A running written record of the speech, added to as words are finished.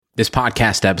This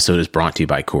podcast episode is brought to you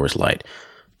by Coors Light.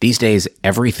 These days,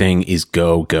 everything is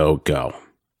go, go, go.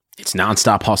 It's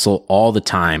nonstop hustle all the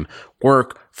time.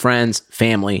 Work, friends,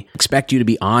 family expect you to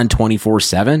be on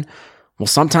 24/7. Well,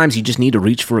 sometimes you just need to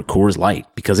reach for a Coors Light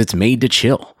because it's made to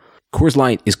chill. Coors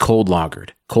Light is cold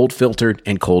lagered, cold filtered,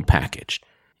 and cold packaged.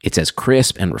 It's as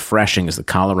crisp and refreshing as the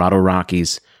Colorado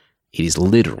Rockies. It is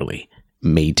literally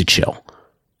made to chill.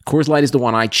 Coors Light is the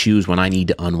one I choose when I need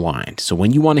to unwind. So when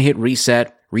you want to hit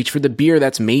reset, reach for the beer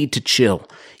that's made to chill.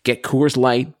 Get Coors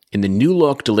Light in the new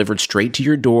look delivered straight to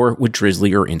your door with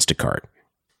Drizzly or Instacart.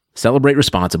 Celebrate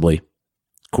responsibly.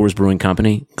 Coors Brewing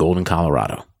Company, Golden,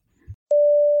 Colorado.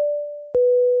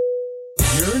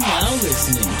 You're now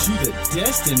listening to the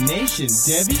Destination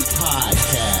Devy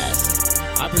podcast.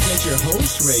 I present your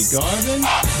host, Ray Garvin,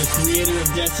 the creator of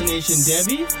Destination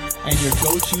Devy, and your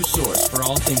go-to source for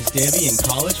all things Devy and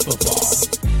college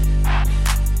football.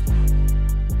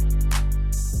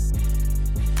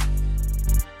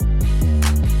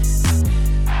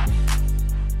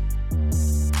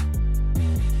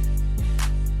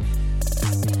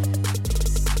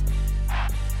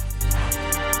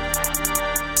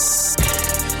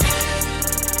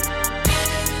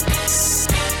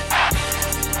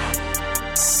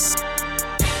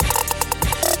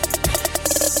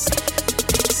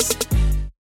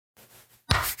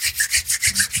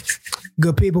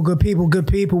 Good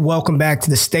people. Welcome back to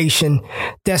the station,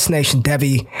 Destination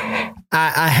Devy.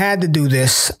 I had to do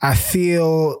this. I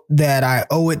feel that I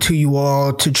owe it to you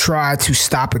all to try to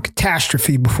stop a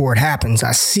catastrophe before it happens.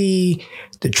 I see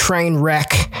the train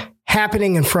wreck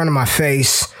happening in front of my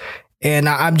face, and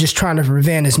I'm just trying to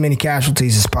prevent as many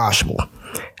casualties as possible.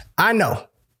 I know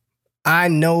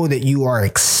that you are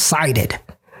excited.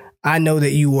 I know that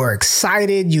you are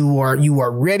excited. You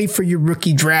are ready for your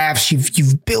rookie drafts.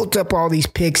 You've built up all these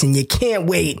picks and you can't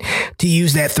wait to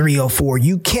use that 304.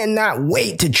 You cannot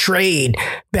wait to trade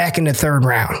back in the third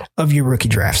round of your rookie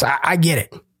drafts. I get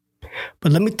it.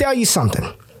 But let me tell you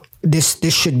something. This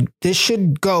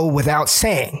should go without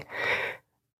saying.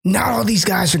 Not all these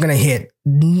guys are going to hit.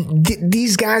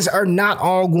 These guys are not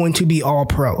all going to be all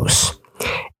pros.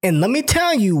 And let me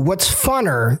tell you what's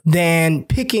funner than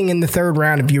picking in the third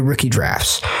round of your rookie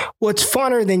drafts. What's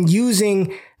funner than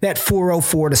using that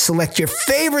 404 to select your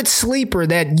favorite sleeper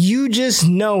that you just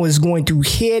know is going to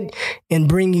hit and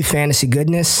bring you fantasy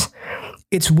goodness.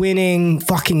 It's winning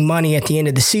fucking money at the end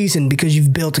of the season because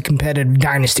you've built a competitive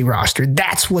dynasty roster.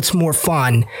 That's what's more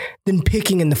fun than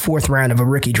picking in the fourth round of a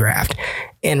rookie draft.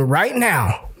 And right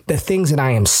now, the things that I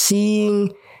am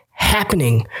seeing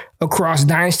happening across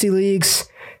dynasty leagues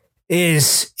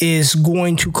is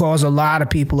going to cause a lot of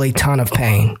people a ton of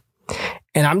pain.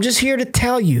 And I'm just here to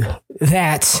tell you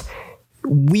that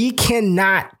we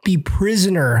cannot be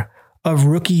prisoner of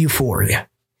rookie euphoria.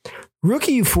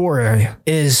 Rookie euphoria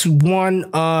is one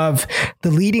of the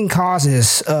leading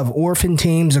causes of orphan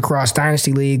teams across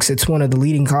dynasty leagues. It's one of the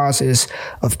leading causes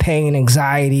of pain,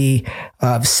 anxiety,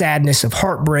 of sadness, of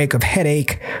heartbreak, of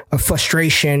headache, of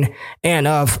frustration, and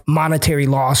of monetary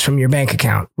loss from your bank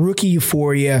account. Rookie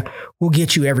euphoria will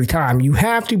get you every time. You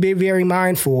have to be very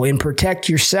mindful and protect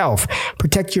yourself,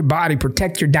 protect your body,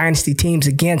 protect your dynasty teams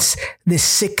against this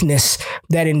sickness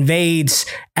that invades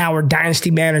our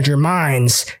dynasty manager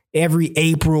minds every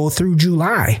April through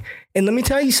July. And let me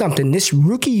tell you something, this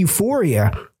rookie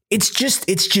euphoria, it's just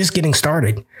getting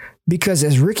started. Because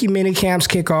as rookie minicamps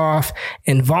kick off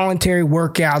and voluntary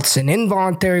workouts and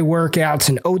involuntary workouts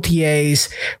and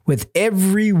OTAs, with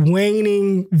every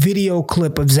waning video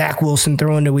clip of Zach Wilson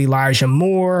throwing to Elijah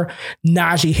Moore,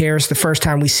 Najee Harris, the first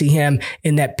time we see him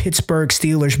in that Pittsburgh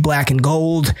Steelers black and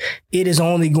gold, it is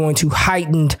only going to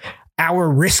heighten our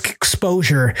risk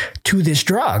exposure to this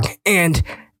drug. And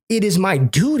it is my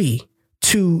duty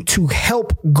to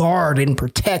help guard and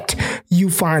protect you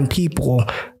fine people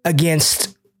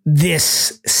against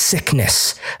this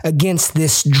sickness, against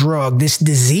this drug, this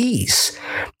disease.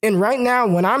 And right now,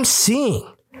 when I'm seeing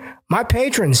my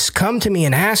patrons come to me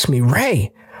and ask me,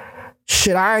 Ray,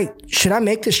 should I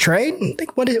make this trade?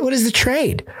 Like, what is the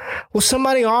trade? Well,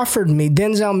 somebody offered me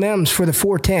Denzel Mims for the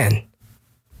 410.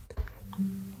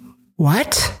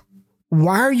 What?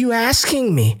 Why are you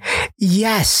asking me?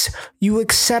 Yes, you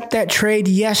accept that trade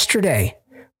yesterday.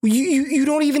 You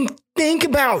don't even think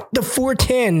about the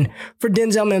 410 for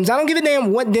Denzel Mims. I don't give a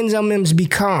damn what Denzel Mims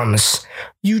becomes.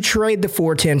 You trade the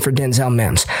 410 for Denzel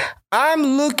Mims. I'm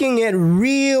looking at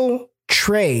real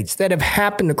trades that have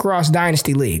happened across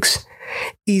dynasty leagues.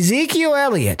 Ezekiel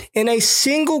Elliott in a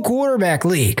single quarterback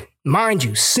league Mind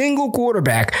you, single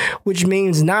quarterback, which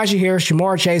means Najee Harris,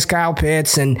 Jamar Chase, Kyle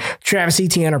Pitts, and Travis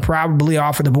Etienne are probably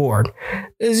off of the board.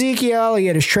 Ezekiel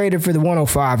Elliott is traded for the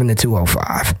 105 and the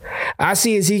 205. I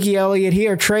see Ezekiel Elliott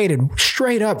here traded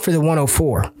straight up for the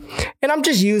 104. And I'm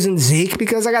just using Zeke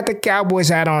because I got the Cowboys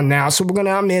hat on now. So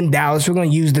I'm in Dallas. We're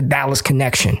going to use the Dallas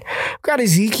connection. We've got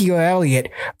Ezekiel Elliott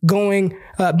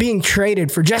being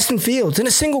traded for Justin Fields in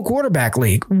a single quarterback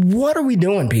league. What are we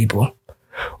doing, people?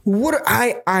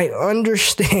 I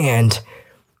understand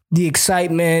the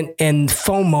excitement and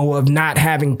FOMO of not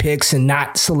having picks and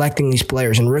not selecting these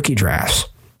players in rookie drafts.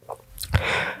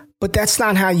 But that's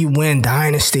not how you win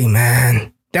Dynasty,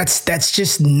 man. That's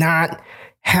just not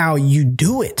how you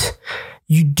do it.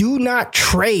 You do not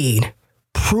trade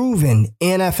proven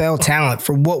NFL talent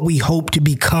for what we hope to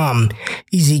become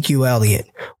Ezekiel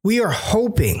Elliott. We are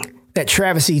hoping that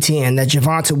Travis Etienne, that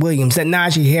Javonte Williams, that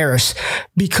Najee Harris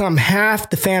become half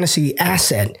the fantasy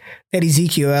asset that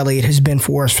Ezekiel Elliott has been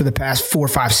for us for the past 4 or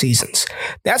 5 seasons.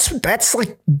 That's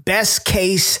like best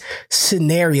case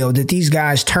scenario that these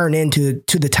guys turn into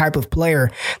the type of player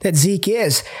that Zeke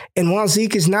is. And while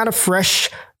Zeke is not a fresh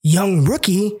young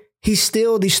rookie, he's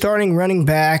still the starting running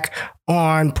back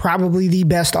on probably the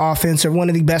best offense or one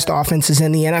of the best offenses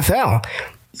in the NFL.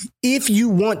 If you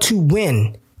want to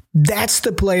win, that's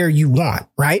the player you want,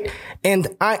 right? And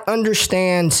I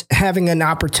understand having an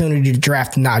opportunity to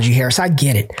draft Najee Harris. I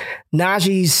get it.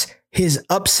 His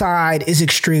upside is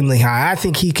extremely high. I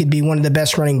think he could be one of the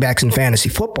best running backs in fantasy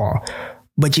football.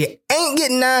 But you ain't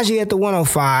getting Najee at the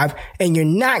 105, and you're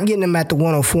not getting him at the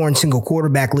 104 in single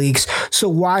quarterback leagues. So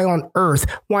why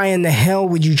in the hell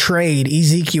would you trade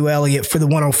Ezekiel Elliott for the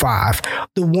 105,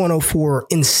 the 104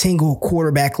 in single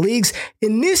quarterback leagues?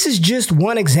 And this is just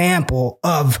one example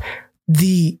of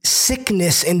the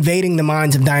sickness invading the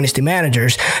minds of dynasty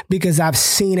managers, because I've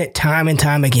seen it time and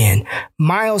time again.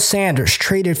 Miles Sanders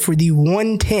traded for the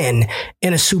 110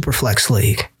 in a Superflex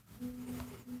league.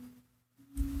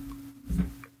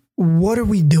 What are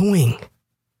we doing?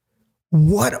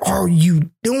 What are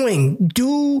you doing?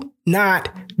 Do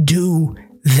not do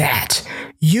that.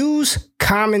 Use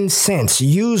common sense.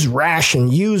 Use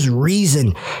ration. Use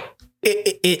reason.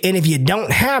 And if you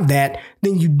don't have that,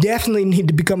 then you definitely need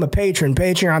to become a patron,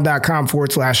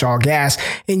 patreon.com/allgas.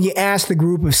 And you ask the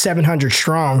group of 700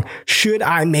 strong, should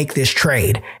I make this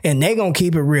trade? And they going to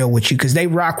keep it real with you because they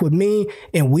rock with me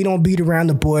and we don't beat around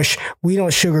the bush. We don't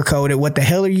sugarcoat it. What the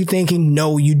hell are you thinking?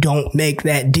 No, you don't make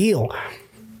that deal.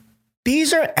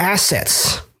 These are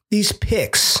assets. These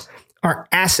picks are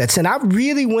assets. And I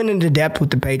really went into depth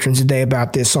with the patrons today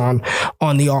about this on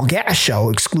the All Gas show,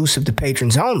 exclusive to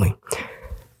patrons only.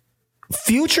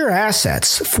 Future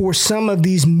assets for some of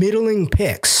these middling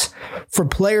picks for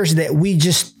players that we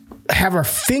just have our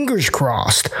fingers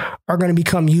crossed are going to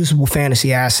become usable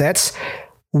fantasy assets.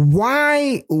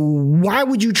 Why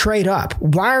would you trade up?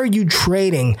 Why are you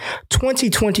trading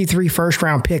 2023 first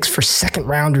round picks for second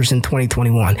rounders in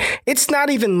 2021? It's not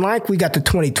even like we got the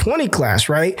 2020 class,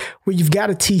 right? Where you've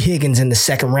got a T. Higgins in the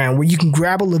second round, where you can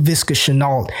grab a Laviska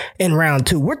Shenault in round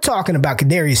 2. We're talking about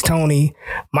Kadarius Toney,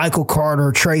 Michael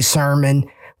Carter, Trey Sermon.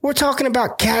 We're talking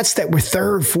about cats that were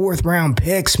 3rd, 4th round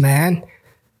picks, man.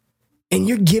 And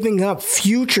you're giving up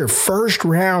future first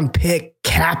round pick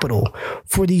capital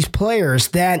for these players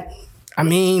that, I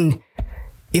mean,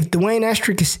 if Dwayne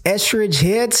Eskridge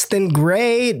hits, then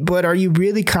great. But are you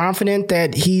really confident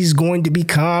that he's going to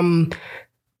become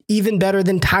even better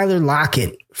than Tyler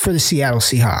Lockett for the Seattle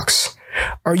Seahawks?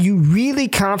 Are you really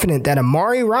confident that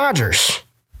Amari Rodgers,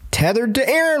 tethered to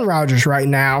Aaron Rodgers right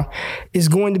now, is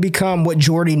going to become what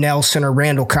Jordy Nelson or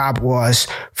Randall Cobb was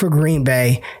for Green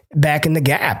Bay back in the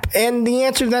gap? And the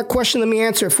answer to that question, let me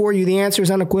answer it for you. The answer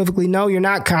is unequivocally no, you're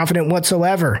not confident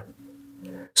whatsoever.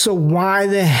 So why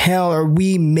the hell are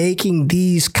we making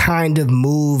these kind of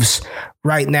moves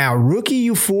right now? Rookie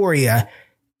Euphoria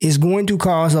is going to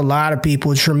cause a lot of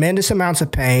people tremendous amounts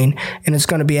of pain, and it's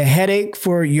going to be a headache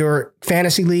for your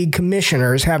fantasy league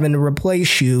commissioners having to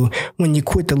replace you when you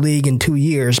quit the league in 2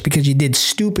 years because you did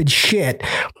stupid shit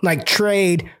like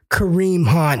trade Kareem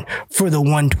Hunt for the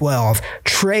 112,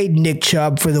 trade Nick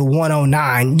Chubb for the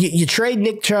 109. You trade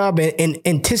Nick Chubb in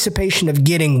anticipation of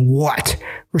getting what?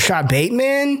 Rashad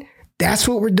Bateman? That's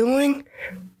what we're doing?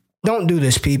 Don't do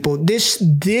this, people.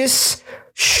 This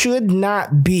should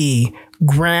not be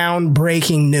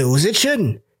groundbreaking news. It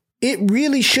shouldn't. It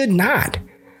really should not.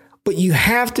 But you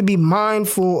have to be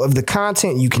mindful of the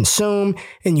content you consume,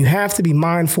 and you have to be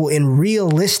mindful and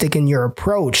realistic in your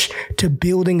approach to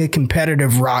building a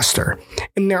competitive roster.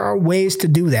 And there are ways to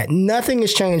do that. Nothing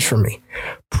has changed for me.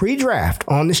 Pre-draft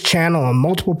on this channel, on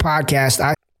multiple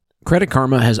podcasts, Credit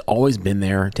Karma has always been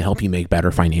there to help you make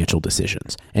better financial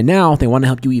decisions. And now they want to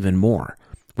help you even more.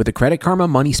 With a Credit Karma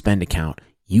Money Spend account,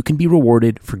 you can be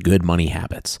rewarded for good money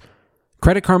habits.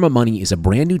 Credit Karma Money is a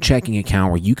brand new checking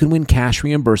account where you can win cash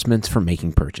reimbursements for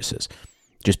making purchases.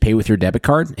 Just pay with your debit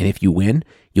card, and if you win,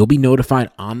 you'll be notified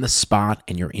on the spot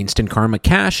and your Instant Karma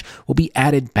cash will be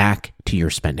added back to your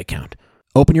spend account.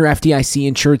 Open your FDIC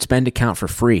insured spend account for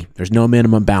free. There's no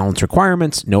minimum balance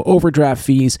requirements, no overdraft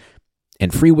fees,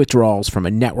 and free withdrawals from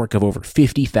a network of over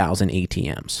 50,000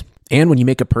 ATMs. And when you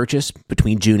make a purchase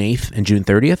between June 8th and June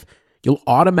 30th, you'll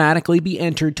automatically be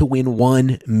entered to win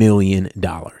 $1 million.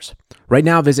 Right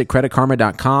now, visit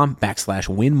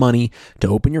creditkarma.com/winmoney to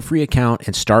open your free account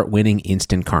and start winning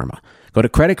instant karma. Go to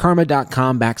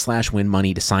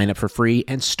creditkarma.com/winmoney to sign up for free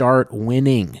and start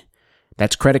winning.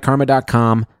 That's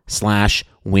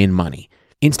creditkarma.com/winmoney.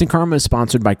 Instant Karma is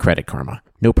sponsored by Credit Karma.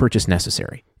 No purchase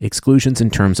necessary. Exclusions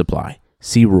and terms apply.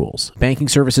 See rules. Banking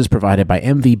services provided by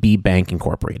MVB Bank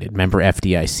Incorporated. Member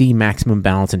FDIC. Maximum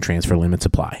balance and transfer limits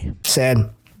apply. Said,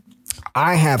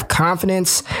 I have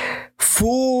confidence,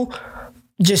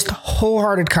 just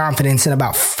wholehearted confidence in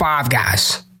about 5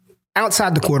 guys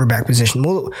outside the quarterback position.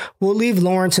 We'll leave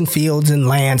Lawrence and Fields and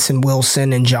Lance and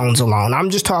Wilson and Jones alone. I'm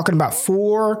just talking about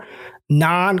 4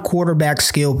 non-quarterback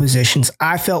skill positions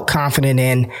I felt confident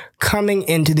in coming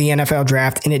into the NFL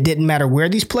draft, and it didn't matter where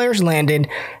these players landed.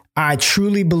 I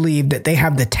truly believe that they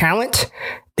have the talent,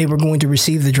 they were going to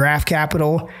receive the draft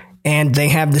capital, and they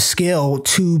have the skill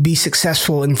to be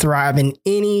successful and thrive in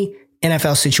any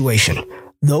NFL situation.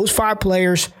 Those 5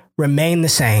 players remain the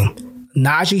same.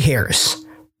 Najee Harris,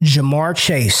 Jamar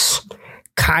Chase,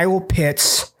 Kyle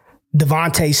Pitts,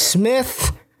 Devontae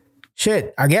Smith.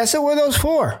 I guess it were those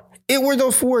 4. It were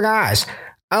those 4 guys.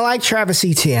 I like Travis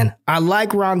Etienne. I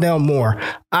like Rondale Moore.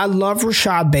 I love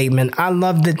Rashad Bateman. I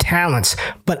love the talents,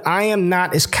 but I am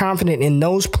not as confident in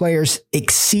those players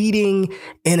exceeding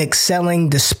and excelling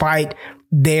despite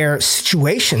their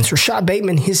situations. Rashad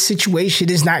Bateman, his situation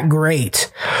is not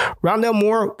great. Rondale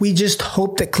Moore, we just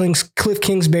hope that Cliff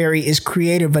Kingsbury is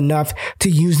creative enough to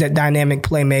use that dynamic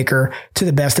playmaker to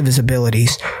the best of his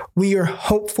abilities. We are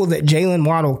hopeful that Jalen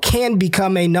Waddle can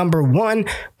become a number 1.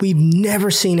 We've never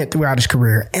seen it throughout his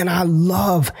career, and I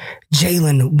love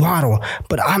Jalen Waddle.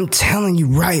 But I'm telling you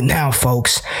right now,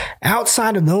 folks,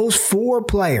 outside of those 4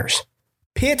 players,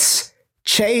 Pitts,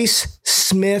 Chase,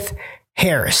 Smith,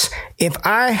 Harris, if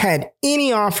I had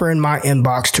any offer in my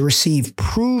inbox to receive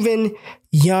proven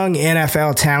young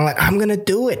NFL talent, I'm going to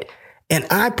do it. And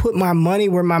I put my money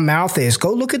where my mouth is.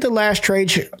 Go look at the last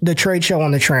trade show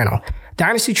on the channel.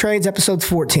 Dynasty Trades, episode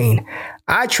 14.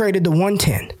 I traded the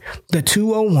 110, the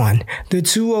 201, the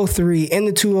 203, and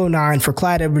the 209 for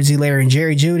Clyde Edwards-Helaire and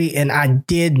Jerry Jeudy, and I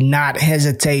did not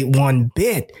hesitate one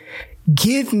bit.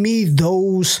 Give me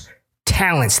those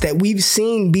talents that we've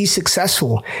seen be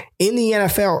successful in the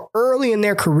NFL early in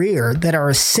their career that are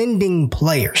ascending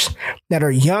players, that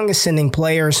are young ascending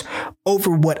players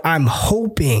over what I'm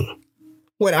hoping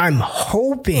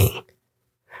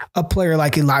a player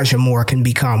like Elijah Moore can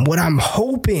become, what I'm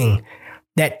hoping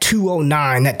that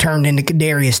 209 that turned into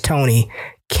Kadarius Toney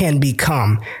can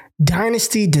become.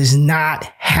 Dynasty does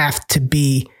not have to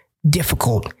be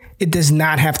difficult. It does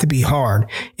not have to be hard.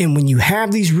 And when you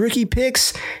have these rookie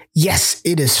picks, yes,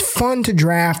 it is fun to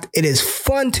draft. It is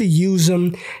fun to use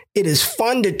them. It is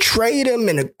fun to trade them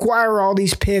and acquire all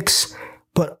these picks.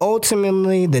 But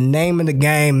ultimately, the name of the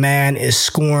game, man, is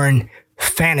scoring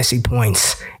fantasy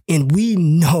points. And we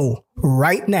know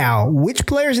right now which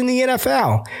players in the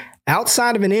NFL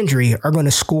outside of an injury are going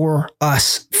to score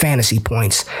us fantasy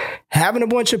points. Having a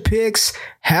bunch of picks,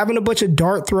 having a bunch of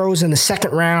dart throws in the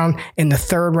 2nd round, in the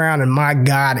 3rd round, and my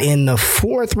God, in the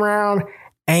 4th round,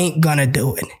 ain't gonna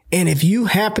do it. And if you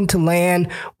happen to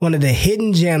land one of the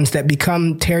hidden gems that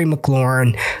become Terry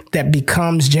McLaurin, that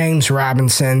becomes James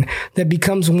Robinson, that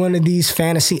becomes one of these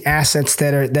fantasy assets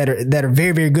that are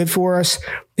very, very good for us,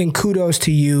 then kudos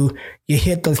to you. You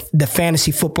hit the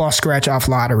fantasy football scratch off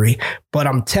lottery. But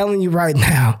I'm telling you right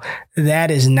now,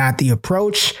 that is not the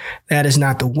approach. That is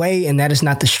not the way. And that is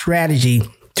not the strategy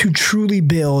to truly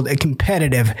build a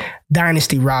competitive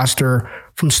dynasty roster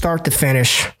from start to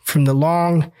finish, from the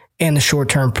long and the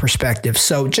short-term perspective.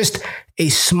 So just a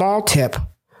small tip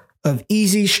of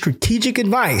easy strategic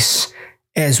advice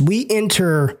as we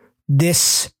enter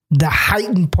the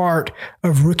heightened part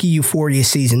of rookie euphoria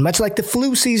season. Much like the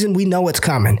flu season, we know it's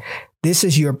coming. This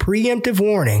is your preemptive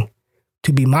warning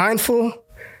to be mindful,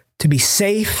 to be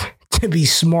safe, to be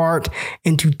smart,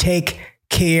 and to take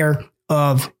care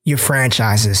of your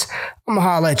franchises. I'm going to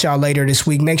holler at y'all later this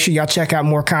week. Make sure y'all check out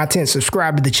more content.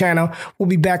 Subscribe to the channel. We'll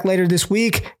be back later this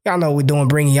week. Y'all know what we're doing,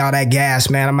 bringing y'all that gas,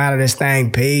 man. I'm out of this thing.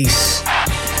 Peace.